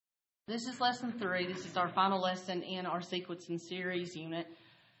This is lesson 3. This is our final lesson in our sequencing series unit.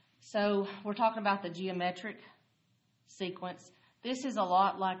 So we're talking about the geometric sequence. This is a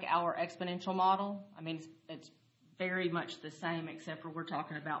lot like our exponential model. I mean, it's very much the same, except for we're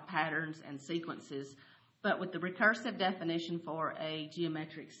talking about patterns and sequences. But with the recursive definition for a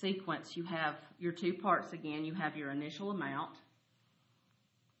geometric sequence, you have your two parts again. You have your initial amount.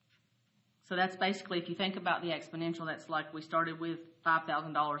 So that's basically, if you think about the exponential, that's like we started with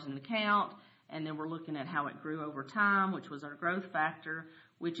 $5,000 in the count, and then we're looking at how it grew over time, which was our growth factor,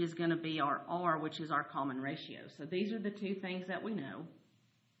 which is going to be our R, which is our common ratio. So these are the two things that we know.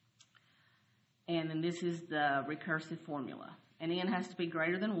 And then this is the recursive formula. And n has to be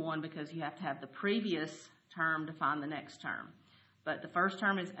greater than 1 because you have to have the previous term to find the next term. But the first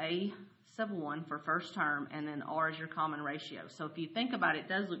term is a sub 1 for first term, and then r is your common ratio. So if you think about it, it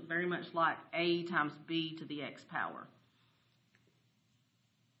does look very much like a times b to the x power.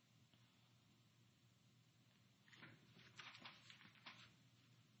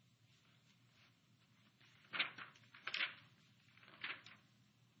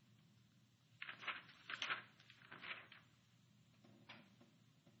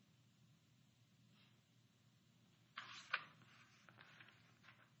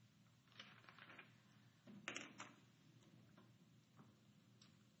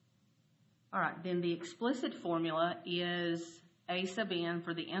 All right, then the explicit formula is a sub n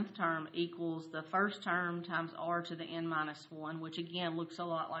for the nth term equals the first term times r to the n minus 1, which again looks a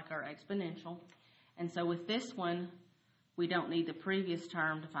lot like our exponential. And so with this one, we don't need the previous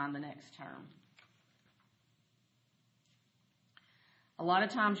term to find the next term. A lot of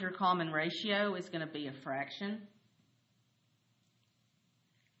times your common ratio is going to be a fraction.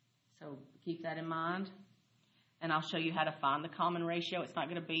 So keep that in mind. And I'll show you how to find the common ratio. It's not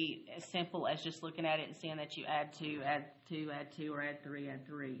going to be as simple as just looking at it and seeing that you add 2, add 2, add 2, or add 3, add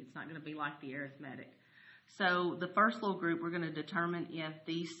 3. It's not going to be like the arithmetic. So the first little group, we're going to determine if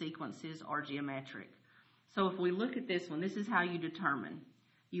these sequences are geometric. So if we look at this one, this is how you determine.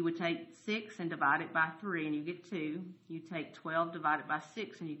 You would take 6 and divide it by 3 and you get 2. You take 12 divided by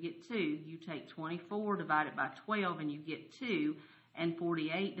 6 and you get 2. You take 24 divided by 12 and you get 2. And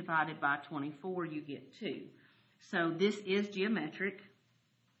 48 divided by 24, you get 2. So this is geometric.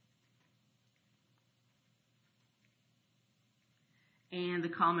 And the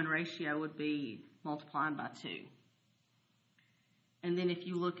common ratio would be multiplying by 2. And then if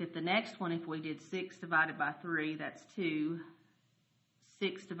you look at the next one, if we did 6 divided by 3, that's 2.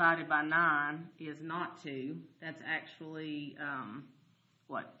 6 divided by 9 is not 2. That's actually,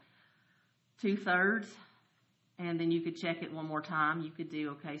 2/3. And then you could check it one more time. You could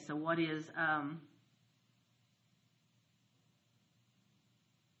do, okay, so what is...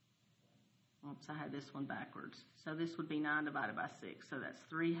 Oops, I had this one backwards. So this would be 9 divided by 6. So that's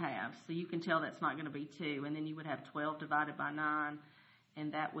 3/2. So you can tell that's not going to be 2. And then you would have 12 divided by 9.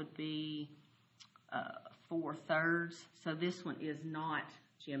 And that would be 4/3. So this one is not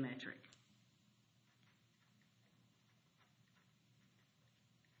geometric.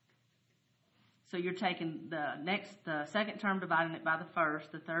 So you're taking the second term, dividing it by the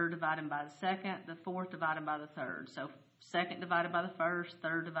first, the third divided by the second, the fourth divided by the third. So second divided by the first,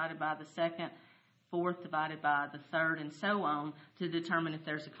 third divided by the second, fourth divided by the third, and so on to determine if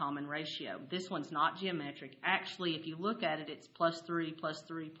there's a common ratio. This one's not geometric. Actually, if you look at it, it's +3,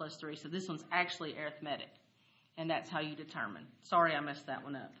 +3, +3. So this one's actually arithmetic, and that's how you determine. Sorry I messed that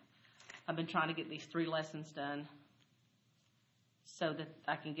one up. I've been trying to get these 3 lessons done so that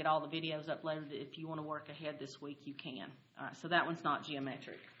I can get all the videos uploaded. If you want to work ahead this week, you can. All right, so that one's not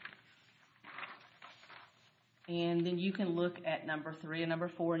geometric. And then you can look at number 3 and number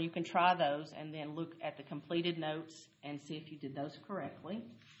 4, and you can try those, and then look at the completed notes and see if you did those correctly.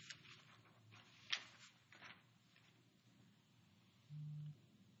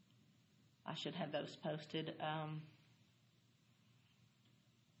 I should have those posted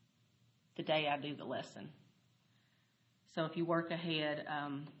the day I do the lesson. So if you work ahead,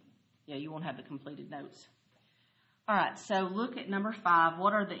 you won't have the completed notes. All right, so look at number 5.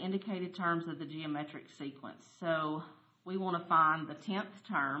 What are the indicated terms of the geometric sequence? So we want to find the 10th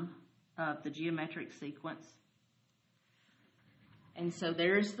term of the geometric sequence. And so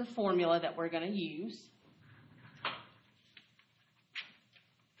there's the formula that we're going to use.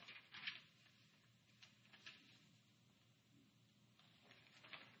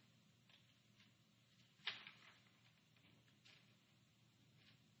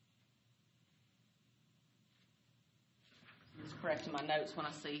 Correcting my notes when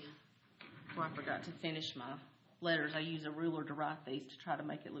I see where I forgot to finish my letters. I use a ruler to write these to try to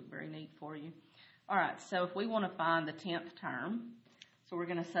make it look very neat for you. All right, so if we want to find the 10th term, So we're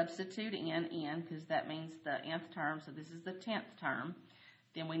going to substitute in because that means the nth term. So this is the 10th term.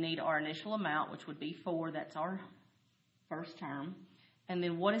 Then we need our initial amount, which would be 4. That's our first term. And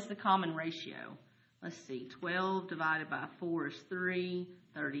then what is the common ratio? Let's see. 12 divided by 4 is 3.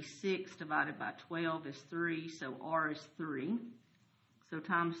 36 divided by 12 is 3. So R is 3. So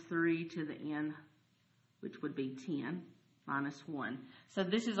times 3 to the n, which would be 10. Minus 1. So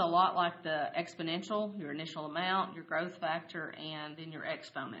this is a lot like the exponential, your initial amount, your growth factor, and then your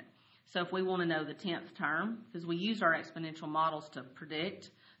exponent. So if we want to know the 10th term, because we use our exponential models to predict,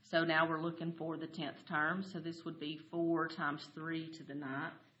 so now we're looking for the 10th term. So this would be 4 times 3 to the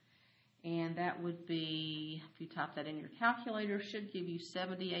 9th. And that would be, if you type that in your calculator, should give you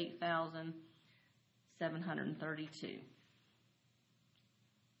 78,732.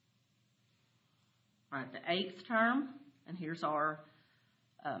 All right, the 8th term. And here's our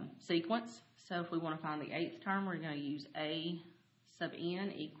sequence. So if we want to find the 8th term, we're going to use A sub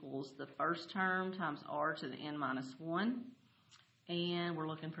n equals the first term times R to the n minus 1. And we're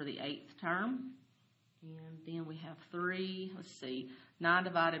looking for the 8th term. And then we have 3. Let's see. 9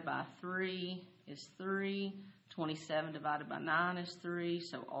 divided by 3 is 3. 27 divided by 9 is 3.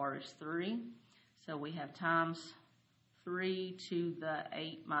 So R is 3. So we have times 3 to the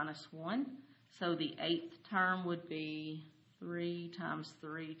 8 minus 1. So the 8th term would be 3 times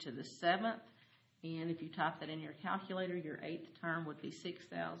 3 to the 7th. And if you type that in your calculator, your 8th term would be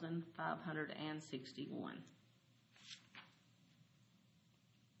 6,561.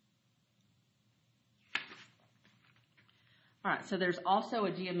 All right, so there's also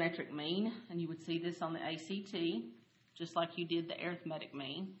a geometric mean, and you would see this on the ACT, just like you did the arithmetic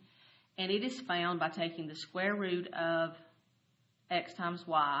mean. And it is found by taking the square root of x times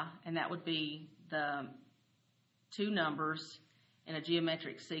y, and that would be the two numbers in a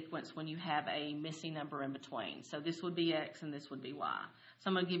geometric sequence when you have a missing number in between. So this would be x and this would be y. So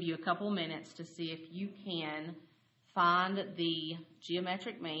I'm going to give you a couple minutes to see if you can find the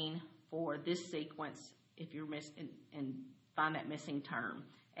geometric mean for this sequence if you're missing and find that missing term.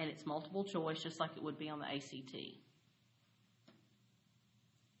 And it's multiple choice just like it would be on the ACT.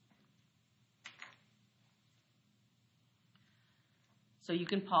 So you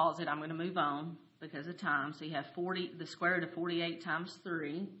can pause it. I'm going to move on because of time. So you have the square root of 48 times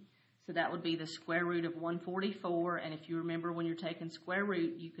 3. So that would be the square root of 144. And if you remember when you're taking square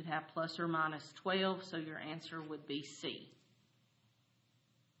root, you could have plus or minus 12. So your answer would be C.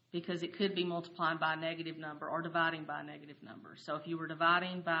 Because it could be multiplying by a negative number or dividing by a negative number. So if you were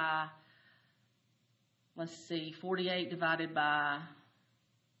dividing by, let's see, 48 divided by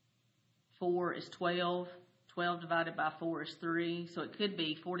 4 is 12. 12 divided by 4 is 3. So it could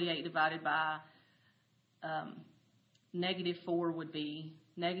be 48 divided by negative 4 would be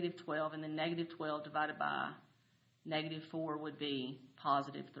negative 12. And then negative 12 divided by negative 4 would be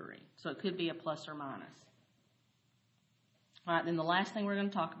positive 3. So it could be a plus or minus. All right, then the last thing we're going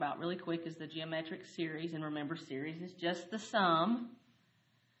to talk about really quick is the geometric series. And remember, series is just the sum.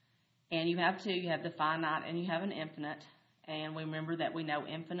 And you have two. You have the finite and you have an infinite. And we remember that we know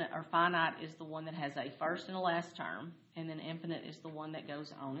infinite or finite is the one that has a first and a last term. And then infinite is the one that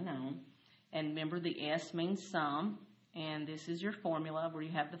goes on and on. And remember, the S means sum. And this is your formula where you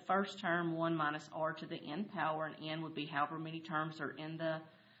have the first term, 1 minus r to the n power. And n would be however many terms are in the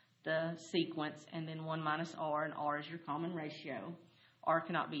sequence. And then 1 minus r, and r is your common ratio. R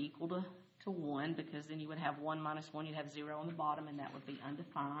cannot be equal to 1 because then you would have 1 minus 1. You'd have 0 on the bottom, and that would be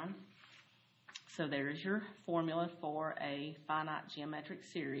undefined. So there's your formula for a finite geometric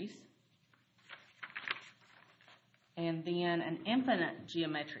series. And then an infinite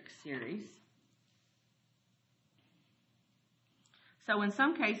geometric series. So in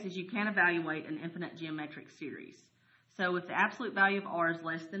some cases, you can evaluate an infinite geometric series. So if the absolute value of r is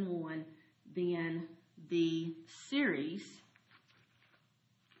less than 1, then the series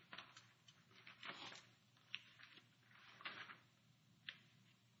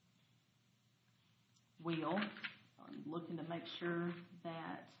will, I'm looking to make sure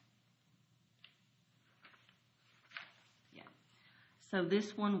that, yeah. So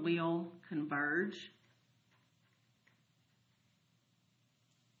this one will converge.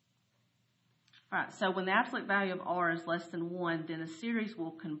 All right, so when the absolute value of r is less than 1, then the series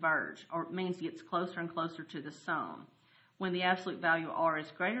will converge, or it means it gets closer and closer to the sum. When the absolute value of r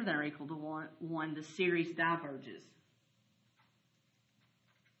is greater than or equal to 1, the series diverges.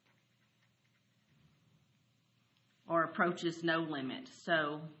 Or approaches no limit.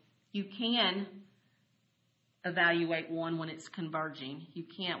 So you can evaluate one when it's converging. You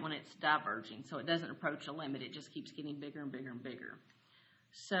can't when it's diverging. So it doesn't approach a limit. It just keeps getting bigger and bigger and bigger.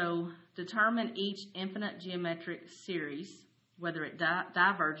 So determine each infinite geometric series whether it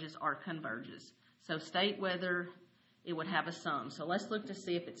diverges or converges. So state whether it would have a sum. So let's look to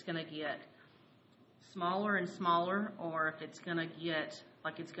see if it's going to get smaller and smaller, or if it's going to get,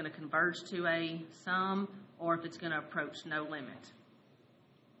 like it's going to converge to a sum, or if it's going to approach no limit.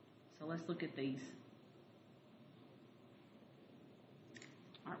 So let's look at these.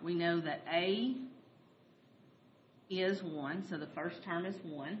 All right, we know that A is 1, so the first term is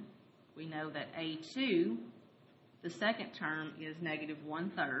 1. We know that A2, the second term, is negative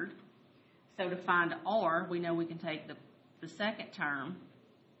 1/3. So to find R, we know we can take the second term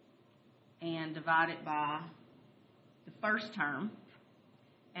and divide it by the first term,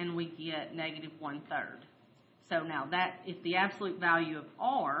 and we get negative 1/3. So now that, if the absolute value of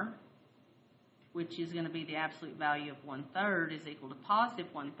R, which is going to be the absolute value of 1/3, is equal to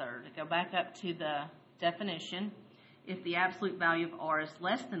positive 1/3, to go back up to the definition, if the absolute value of R is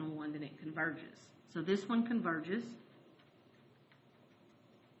less than 1, then it converges. So this one converges,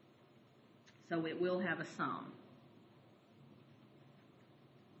 so it will have a sum.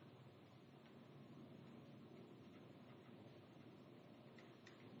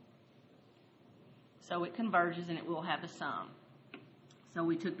 So it converges and it will have a sum. So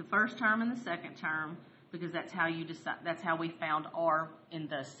we took the first term and the second term because that's how you decide. That's how we found R in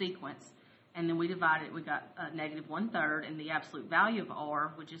the sequence, and then we divided it. We got negative 1/3, and the absolute value of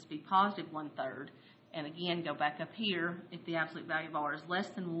R would just be positive 1/3. And again, go back up here. If the absolute value of R is less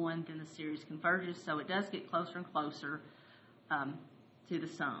than 1, then the series converges. So it does get closer and closer to the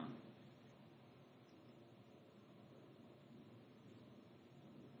sum.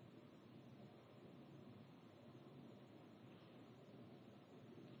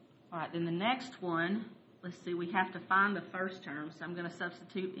 All right, then the next one, let's see, we have to find the first term, so I'm going to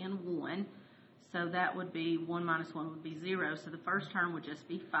substitute in 1. So that would be 1 minus 1 would be 0, so the first term would just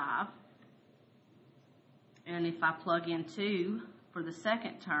be 5. And if I plug in 2 for the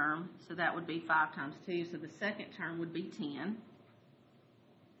second term, so that would be 5 times 2, so the second term would be 10.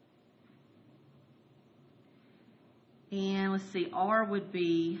 And let's see, R would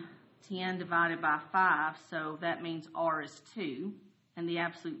be 10 divided by 5, so that means R is 2. And the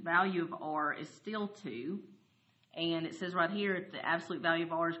absolute value of R is still 2. And it says right here, if the absolute value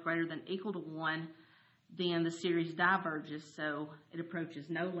of R is greater than or equal to 1, then the series diverges, so it approaches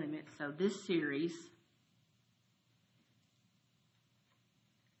no limit. So this series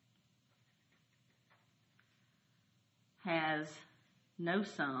has no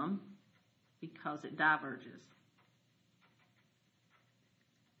sum because it diverges.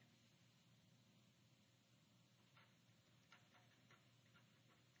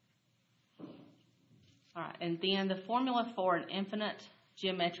 All right, and then the formula for an infinite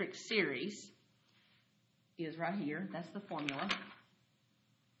geometric series is right here. That's the formula.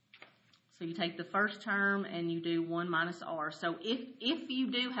 So you take the first term and you do 1 minus R. So if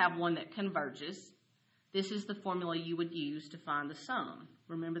you do have one that converges, this is the formula you would use to find the sum.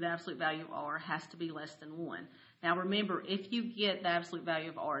 Remember, the absolute value of R has to be less than 1. Now remember, if you get the absolute value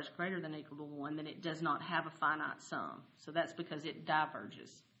of R is greater than or equal to 1, then it does not have a finite sum. So that's because it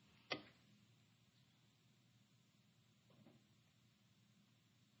diverges.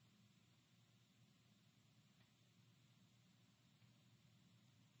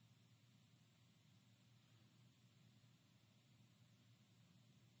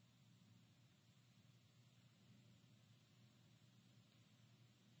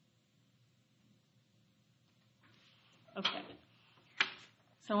 Okay,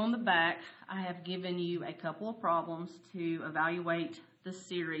 so on the back, I have given you a couple of problems to evaluate the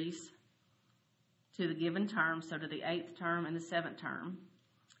series to the given term, so to the 8th term and the 7th term.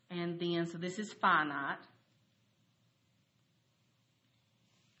 And then, so this is finite.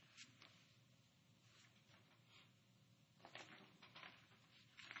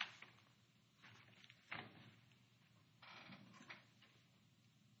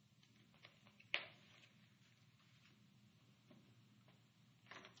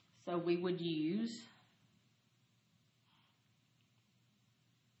 So we would use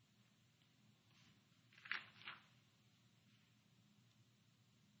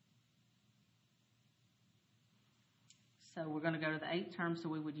so we're going to go to the 8th term, so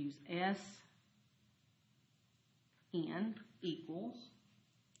we would use S n equals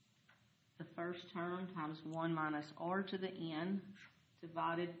the first term times 1 minus R to the n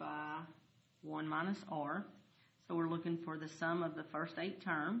divided by 1 minus R. So we're looking for the sum of the first 8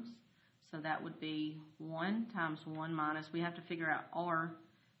 terms. So that would be 1 times 1 minus, we have to figure out R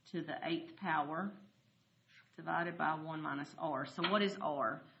to the 8th power divided by 1 minus R. So what is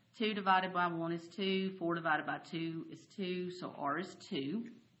R? 2 divided by 1 is 2, 4 divided by 2 is 2, so R is 2.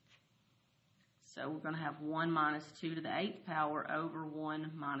 So we're going to have 1 minus 2 to the 8th power over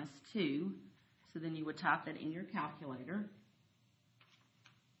 1 minus 2. So then you would type that in your calculator.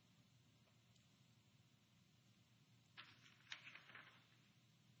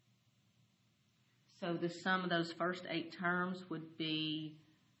 So the sum of those first 8 terms would be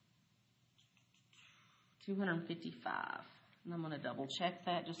 255. And I'm going to double check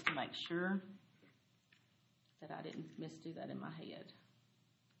that just to make sure that I didn't misdo that in my head.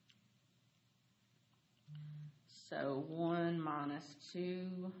 So 1 minus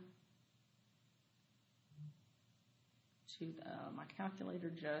 2 to my calculator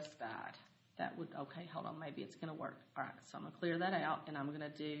just died. That would, okay, hold on, maybe it's going to work. All right, so I'm going to clear that out, and I'm going to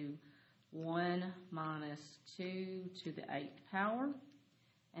do 1 minus 2 to the 8th power,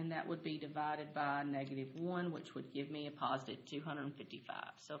 and that would be divided by -1, which would give me a positive 255.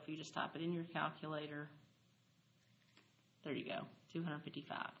 So if you just type it in your calculator, there you go,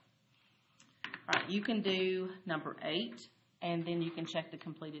 255. All right, you can do number 8, and then you can check the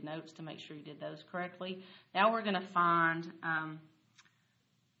completed notes to make sure you did those correctly. Now we're going to find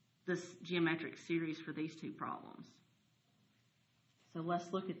this geometric series for these 2 problems. So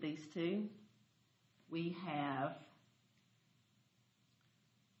let's look at these 2. We have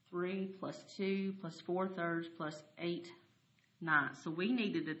 3 plus 2 plus 4/3 plus 8/9. So we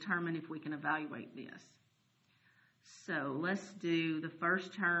need to determine if we can evaluate this. So let's do, the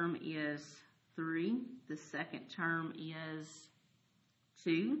first term is 3. The second term is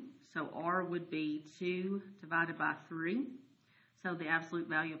 2. So R would be 2 divided by 3. So the absolute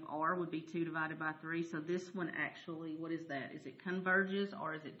value of R would be 2 divided by 3. So this one actually, what is that? Is it converges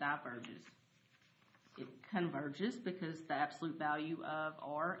or is it diverges? It converges because the absolute value of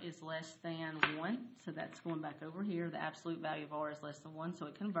R is less than 1. So that's going back over here. The absolute value of R is less than 1, so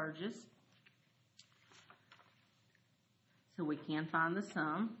it converges. So we can find the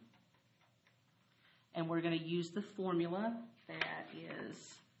sum. And we're going to use the formula that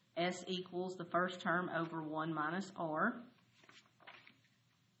is S equals the first term over 1 minus R.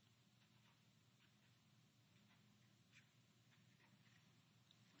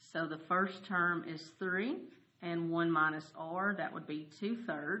 So the first term is 3, and 1 minus R, that would be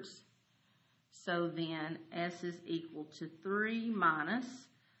 2/3. So then S is equal to 3 minus,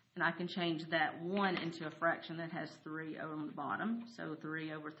 and I can change that 1 into a fraction that has 3 on the bottom. So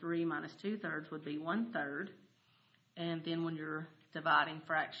 3 over 3 minus 2/3 would be 1/3. And then when you're dividing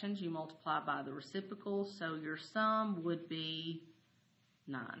fractions, you multiply by the reciprocal, so your sum would be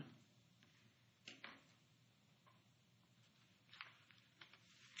 9.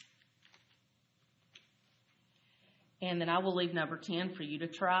 And then I will leave number 10 for you to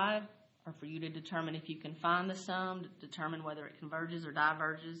try, or for you to determine if you can find the sum, determine whether it converges or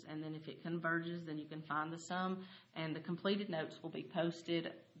diverges, and then if it converges, then you can find the sum. And the completed notes will be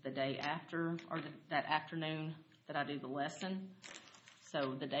posted the day after, or that afternoon that I do the lesson.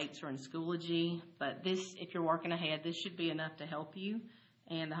 So the dates are in Schoology, but this, if you're working ahead, this should be enough to help you,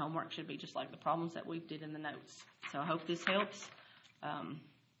 and the homework should be just like the problems that we did in the notes. So I hope this helps.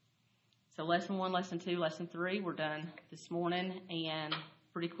 So lesson 1, lesson 2, lesson 3, we're done this morning, and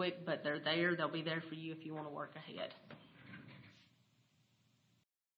pretty quick, but they're there. They'll be there for you if you want to work ahead.